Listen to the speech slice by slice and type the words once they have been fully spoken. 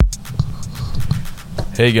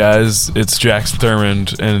Hey guys, it's Jackson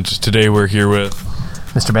Thurmond, and today we're here with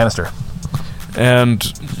Mr. Bannister. And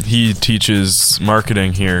he teaches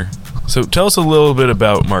marketing here. So tell us a little bit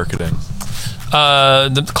about marketing.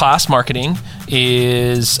 The class marketing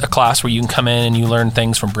is a class where you can come in and you learn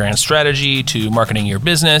things from brand strategy to marketing your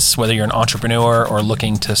business, whether you're an entrepreneur or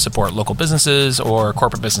looking to support local businesses or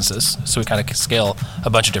corporate businesses. So we kind of scale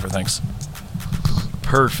a bunch of different things.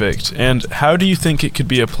 Perfect. And how do you think it could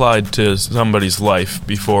be applied to somebody's life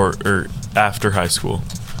before or after high school?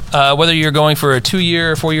 Whether you're going for a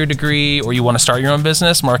 2-year or 4-year degree or you want to start your own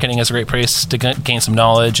business, marketing is a great place to gain some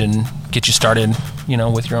knowledge and get you started,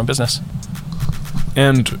 with your own business.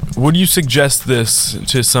 And would you suggest this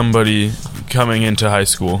to somebody coming into high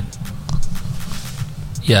school?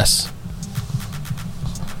 Yes.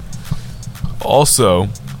 Also,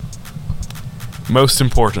 most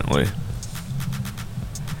importantly,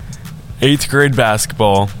 8th grade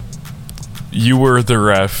basketball, you were the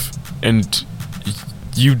ref, and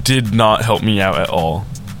you did not help me out at all.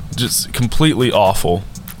 Just completely awful.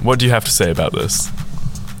 What do you have to say about this?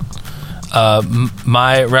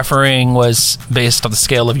 My refereeing was based on the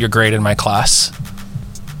scale of your grade in my class.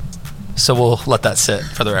 So we'll let that sit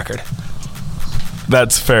for the record.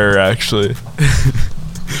 That's fair, actually.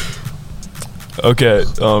 Okay,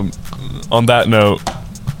 on that note,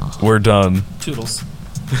 we're done. Toodles.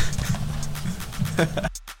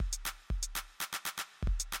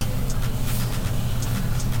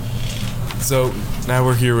 So, now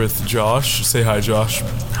we're here with Josh. Say hi, Josh.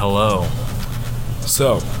 Hello.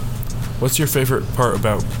 So, what's your favorite part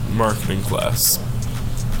about marketing class?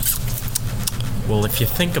 Well, if you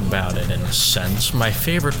think about it in a sense, my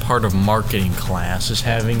favorite part of marketing class is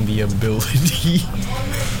having the ability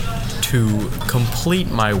to complete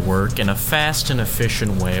my work in a fast and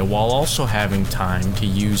efficient way while also having time to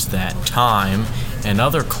use that time in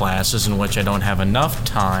other classes in which I don't have enough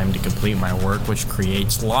time to complete my work, which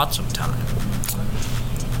creates lots of time.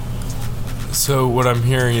 So, what I'm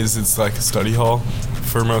hearing is it's like a study hall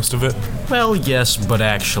for most of it? Well, yes, but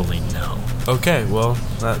actually no. Okay, well,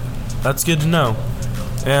 that's good to know.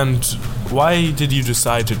 And why did you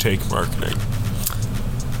decide to take marketing?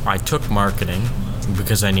 I took marketing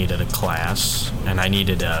because I needed a class, and I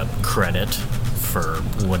needed a credit for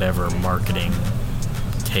whatever marketing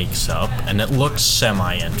takes up, and it looked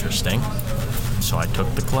semi-interesting, so I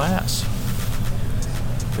took the class.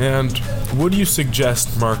 And would you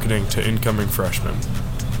suggest marketing to incoming freshmen?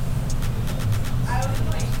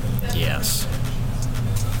 Yes.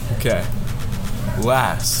 Okay.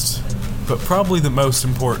 Last, but probably the most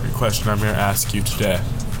important question I'm going to ask you today.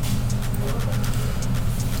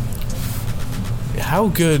 How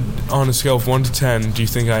good, on a scale of 1 to 10, do you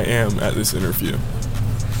think I am at this interview?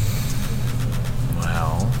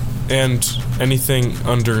 Well... And anything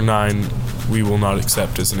under 9, we will not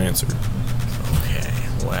accept as an answer. Okay,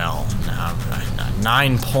 well,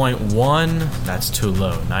 9.1, that's too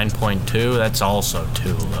low. 9.2, that's also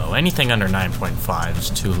too low. Anything under 9.5 is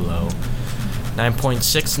too low.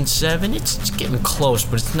 9.6 and 7, it's getting close,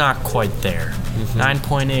 but it's not quite there.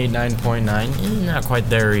 9.8, 9.9, not quite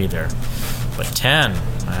there either. But 10,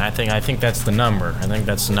 I think that's the number. I think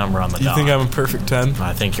that's the number on the dot. You think I'm a perfect 10?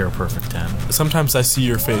 I think you're a perfect 10. Sometimes I see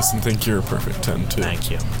your face and think you're a perfect 10, too.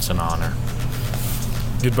 Thank you. It's an honor.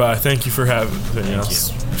 Goodbye. Thank you for having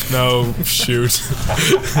us. Thank you. No, shoot.